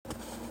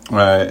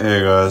Right,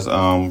 hey guys,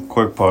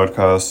 quick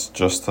podcast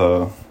just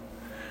to,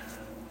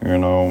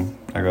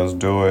 I guess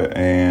do it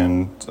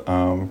and,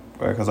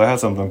 because I had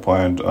something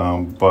planned,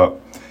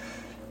 but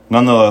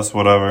nonetheless,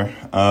 whatever.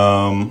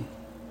 I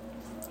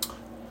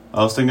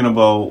was thinking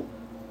about,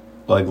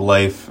 like,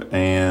 life,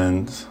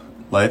 and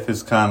life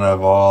is kind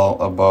of all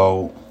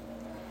about,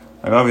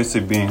 like,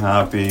 obviously being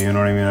happy, you know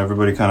what I mean?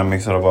 Everybody kind of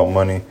makes it about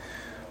money,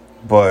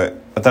 but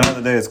at the end of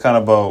the day, it's kind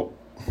of about,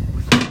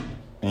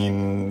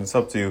 it's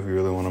up to you if you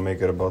really want to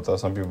make it about that.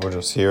 Some people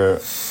just here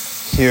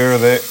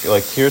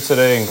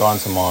today and gone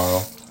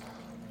tomorrow.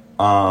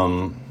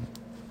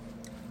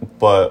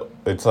 But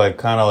it's like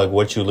kind of like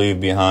what you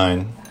leave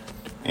behind,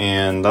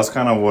 and that's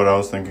kind of what I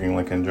was thinking,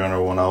 like in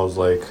general, when I was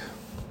like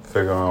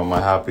figuring out my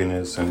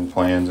happiness and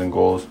plans and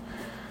goals,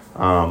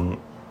 and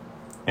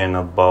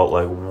about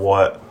like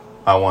what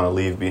I want to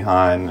leave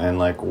behind and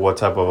like what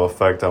type of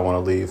effect I want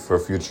to leave for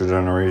future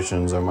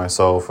generations or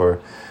myself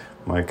or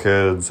my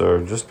kids or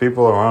just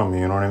people around me,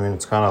 you know what I mean?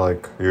 It's kind of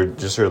like your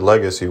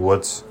legacy.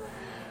 What's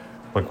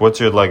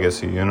your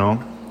legacy,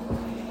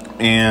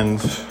 And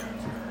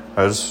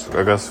I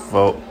guess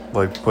felt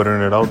like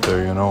putting it out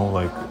there,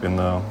 like in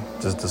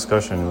this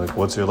discussion, like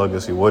what's your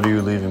legacy? What are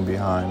you leaving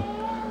behind?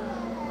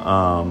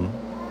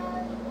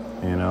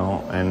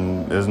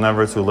 And it's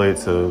never too late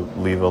to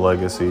leave a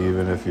legacy,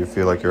 even if you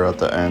feel like you're at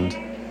the end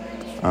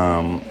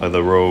of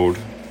the road.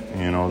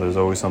 There's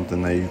always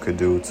something that you could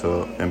do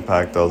to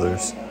impact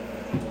others.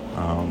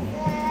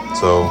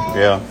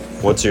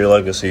 What's your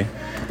legacy?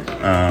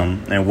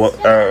 And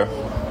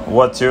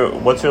what's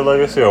your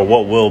legacy, or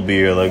what will be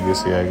your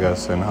legacy, I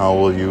guess, and how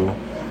will you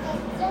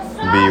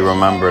be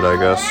remembered, I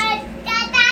guess?